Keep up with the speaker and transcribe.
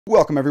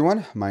Welcome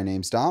everyone, my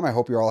name's Dom. I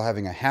hope you're all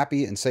having a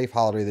happy and safe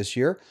holiday this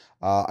year.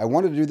 I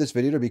wanted to do this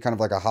video to be kind of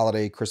like a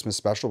holiday Christmas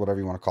special, whatever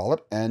you want to call it.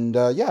 And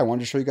yeah, I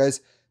wanted to show you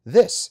guys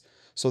this.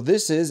 So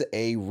this is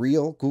a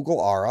real Google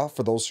ARA.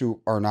 For those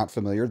who are not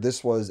familiar,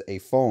 this was a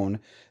phone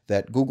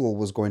that Google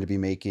was going to be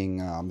making.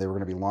 They were going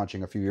to be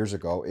launching a few years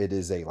ago. It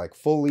is a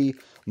fully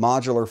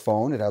modular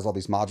phone. It has all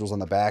these modules on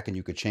the back and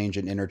you could change it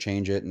and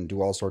interchange it and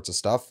do all sorts of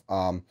stuff.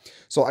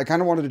 So I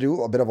kind of wanted to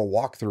do a bit of a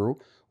walkthrough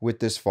with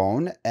this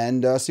phone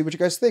and see what you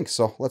guys think.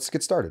 So let's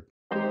get started.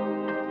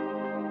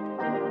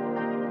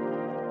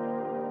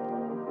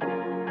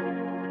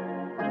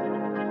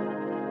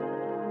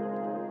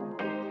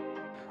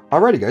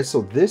 Alrighty guys,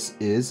 so this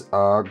is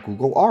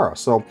Google ARA.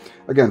 So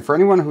again, for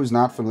anyone who's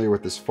not familiar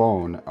with this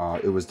phone,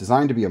 it was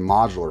designed to be a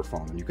modular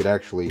phone. And you could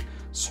actually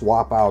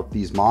swap out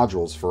these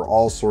modules for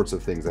all sorts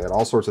of things. They had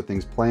all sorts of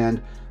things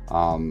planned.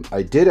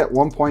 I did at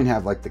one point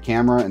have like the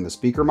camera and the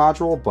speaker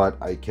module,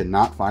 but I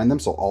cannot find them.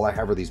 So all I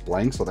have are these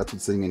blanks. So that's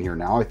what's sitting in here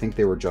now. I think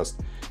they were just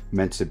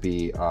meant to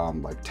be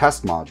like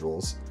test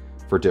modules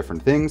for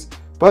different things.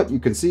 But you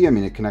can see, I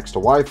mean, it connects to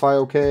Wi-Fi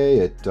okay.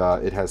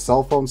 It has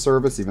cell phone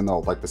service, even though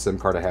like the SIM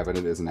card I have in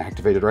it isn't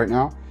activated right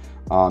now.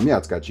 Yeah,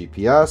 it's got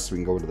GPS. We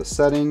can go into the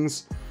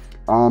settings.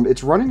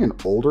 It's running an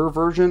older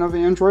version of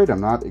Android.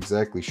 I'm not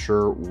exactly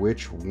sure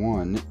which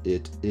one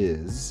it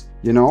is.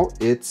 You know,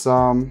 it's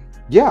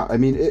yeah, I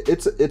mean,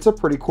 it's a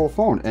pretty cool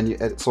phone.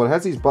 And so it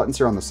has these buttons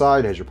here on the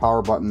side. It has your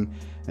power button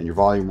and your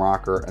volume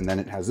rocker, and then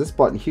it has this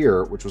button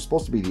here, which was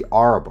supposed to be the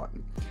ARA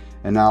button.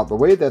 And now the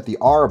way that the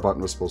ARA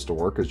button was supposed to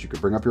work is you could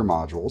bring up your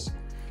modules,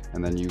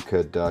 and then you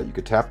could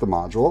tap the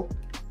module,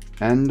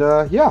 and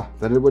yeah,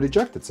 then it would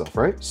eject itself,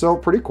 right? So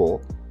pretty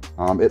cool.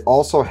 It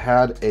also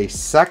had a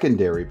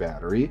secondary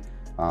battery.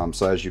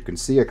 So as you can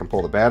see, I can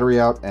pull the battery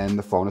out and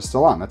the phone is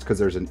still on. That's because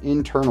there's an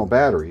internal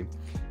battery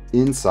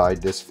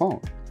inside this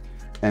phone.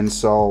 And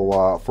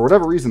so for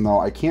whatever reason though,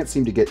 I can't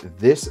seem to get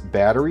this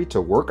battery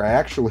to work. I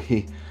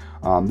actually,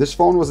 this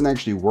phone wasn't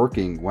actually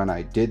working when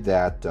I did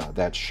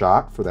that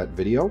shot for that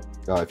video.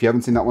 If you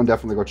haven't seen that one,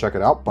 definitely go check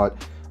it out.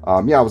 But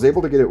yeah, I was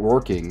able to get it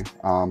working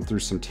through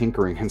some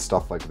tinkering and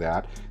stuff like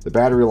that. The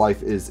battery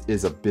life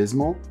is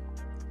abysmal,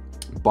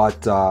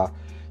 but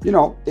you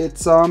know,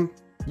 it's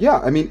yeah,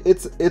 I mean,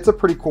 it's a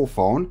pretty cool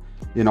phone.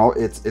 You know,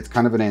 it's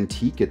kind of an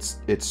antique. It's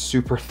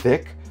super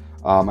thick.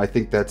 I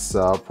think that's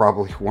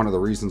probably one of the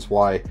reasons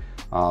why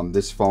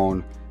this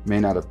phone may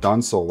not have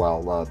done so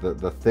well.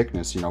 The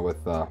thickness, you know,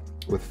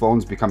 with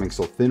phones becoming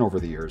so thin over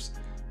the years,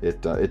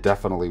 it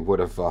definitely would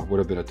have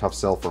been a tough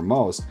sell for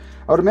most.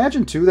 I would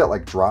imagine too that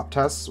like drop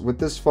tests with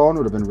this phone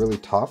would have been really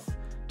tough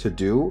to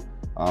do.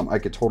 I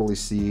could totally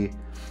see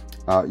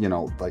you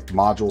know, like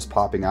modules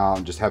popping out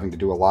and just having to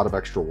do a lot of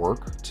extra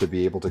work to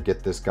be able to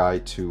get this guy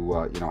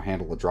to you know,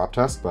 handle a drop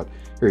test. But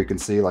here you can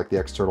see like the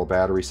external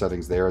battery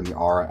settings there in the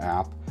ARA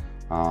app.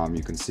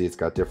 You can see it's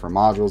got different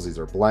modules. These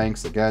are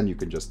blanks. Again, you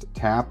can just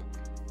tap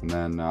and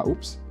then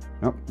oops,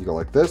 nope, you go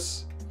like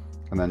this.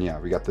 And then yeah,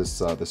 we got this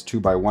this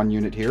 2x1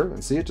 unit here,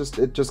 and see it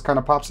just kind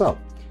of pops out.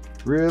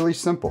 Really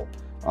simple.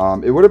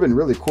 It would have been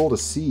really cool to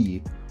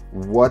see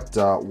what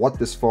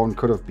this phone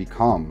could have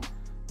become.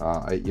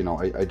 You know,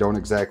 I don't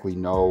exactly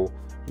know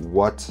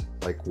what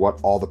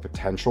all the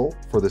potential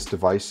for this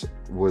device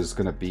was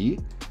going to be,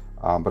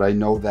 but I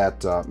know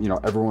that you know,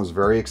 everyone was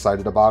very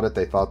excited about it.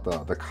 They thought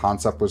the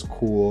concept was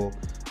cool,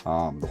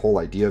 the whole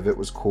idea of it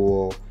was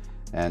cool,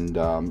 and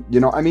you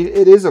know, I mean,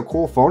 it is a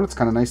cool phone. It's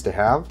kind of nice to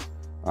have.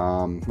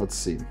 Let's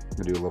see. I'm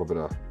gonna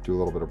do a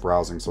little bit of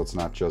browsing, so it's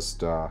not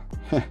just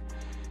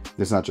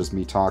it's not just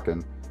me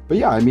talking. But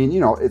yeah, I mean, you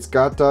know, it's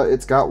got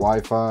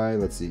Wi-Fi.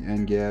 Let's see,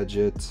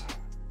 Engadget.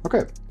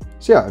 Okay,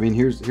 so yeah, I mean,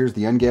 here's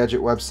the Engadget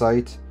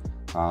website.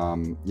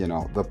 You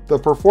know, the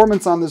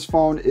performance on this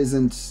phone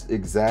isn't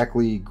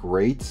exactly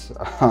great.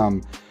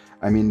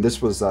 I mean,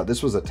 this was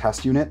a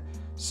test unit,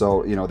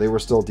 so you know, they were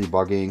still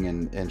debugging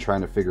and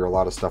trying to figure a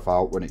lot of stuff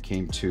out when it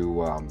came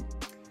to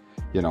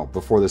you know,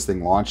 before this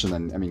thing launched, and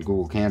then I mean,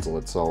 Google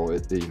canceled it. So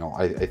you know,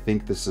 I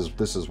think this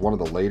is one of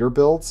the later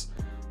builds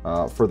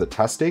for the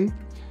testing.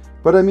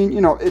 But I mean,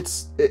 you know,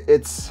 it's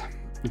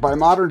by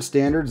modern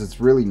standards, it's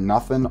really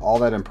nothing all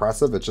that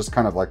impressive. It's just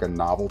kind of like a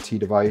novelty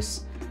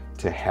device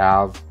to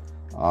have,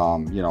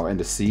 you know, and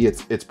to see.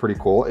 It's pretty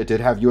cool. It did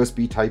have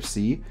USB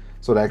Type-C,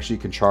 so it actually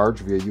can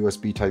charge via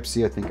USB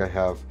Type-C. I think I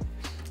have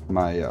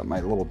my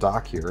my little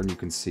dock here, and you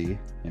can see,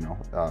 you know,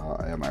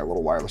 I have my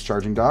little wireless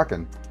charging dock,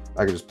 and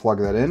I can just plug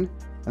that in,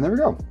 and there we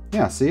go.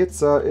 Yeah, see, it's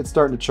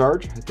starting to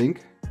charge, I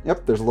think.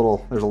 Yep, there's a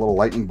little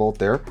lightning bolt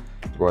there.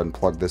 Go ahead and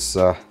plug this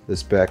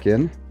this back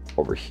in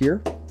over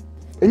here.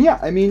 And yeah,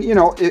 I mean, you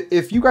know,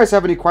 if you guys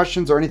have any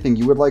questions or anything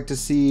you would like to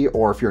see,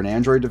 or if you're an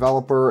Android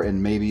developer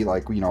and maybe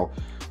like, you know,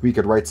 we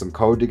could write some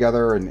code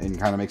together and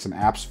kind of make some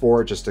apps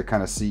for it just to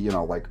kind of see, you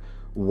know, like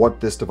what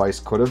this device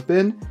could have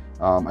been.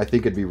 I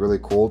think it'd be really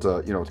cool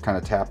to, you know, to kind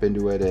of tap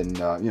into it. And,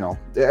 you know,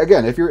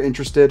 again, if you're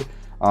interested,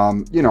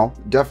 you know,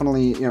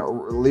 definitely, you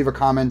know, leave a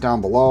comment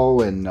down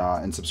below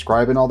and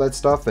subscribe and all that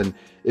stuff. And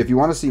if you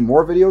want to see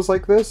more videos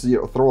like this, you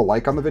know, throw a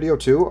like on the video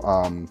too,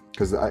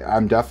 because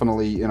I'm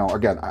definitely, you know,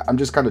 again, I'm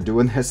just kind of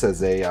doing this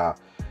as a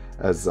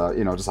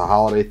you know, just a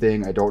holiday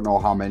thing. I don't know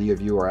how many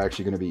of you are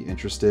actually going to be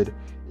interested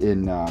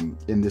in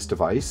this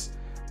device,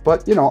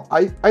 but you know,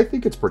 I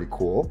think it's pretty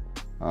cool.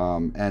 You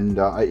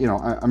know,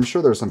 I'm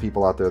sure there's some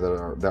people out there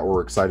that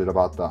were excited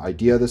about the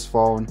idea of this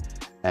phone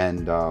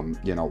and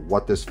you know,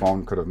 what this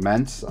phone could have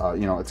meant.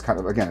 You know, it's kind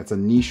of, again, it's a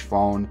niche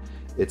phone.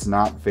 It's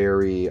not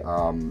very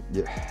I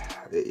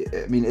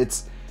mean,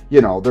 it's,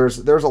 you know, there's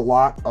a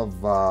lot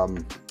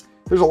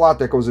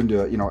that goes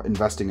into, you know,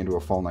 investing into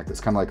a phone like this,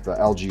 kind of like the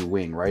LG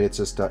Wing, right? It's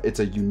just it's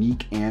a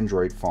unique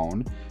Android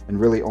phone, and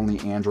really only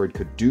Android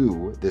could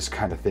do this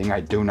kind of thing. I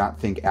do not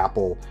think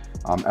Apple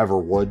ever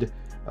would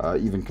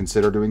even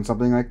consider doing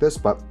something like this.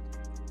 But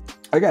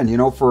again, you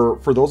know,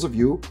 for those of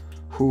you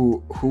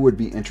who would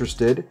be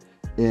interested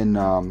in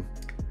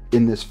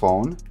this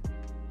phone,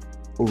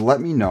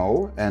 let me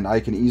know, and I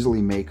can easily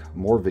make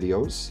more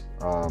videos,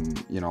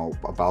 you know,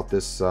 about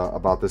this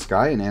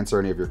guy, and answer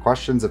any of your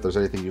questions. If there's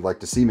anything you'd like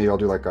to see, maybe I'll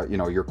do like a, you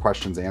know, your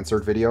questions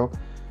answered video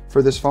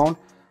for this phone.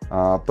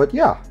 But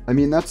yeah, I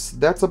mean,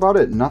 that's about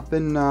it.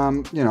 Nothing,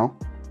 you know,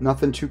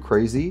 nothing too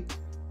crazy,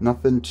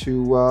 nothing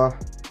too,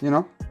 you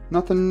know,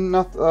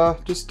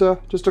 just a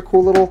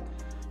cool little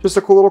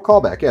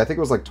callback. Yeah, I think it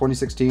was like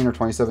 2016 or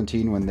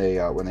 2017 when they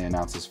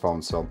announced this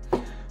phone. So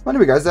well,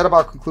 anyway, guys, that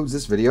about concludes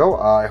this video.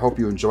 I hope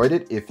you enjoyed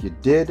it. If you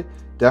did,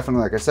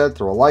 definitely, like I said,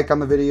 throw a like on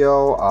the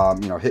video.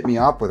 You know, hit me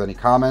up with any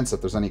comments. If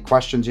there's any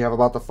questions you have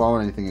about the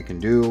phone, anything it can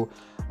do.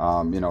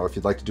 You know, if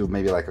you'd like to do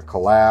maybe like a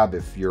collab,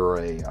 if you're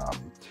a,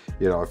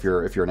 you know, if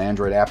you're an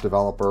Android app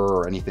developer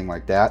or anything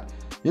like that.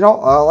 You know,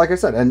 like I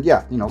said, and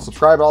yeah, you know,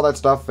 subscribe, all that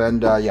stuff.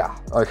 And yeah,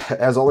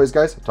 as always,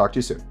 guys, talk to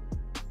you soon.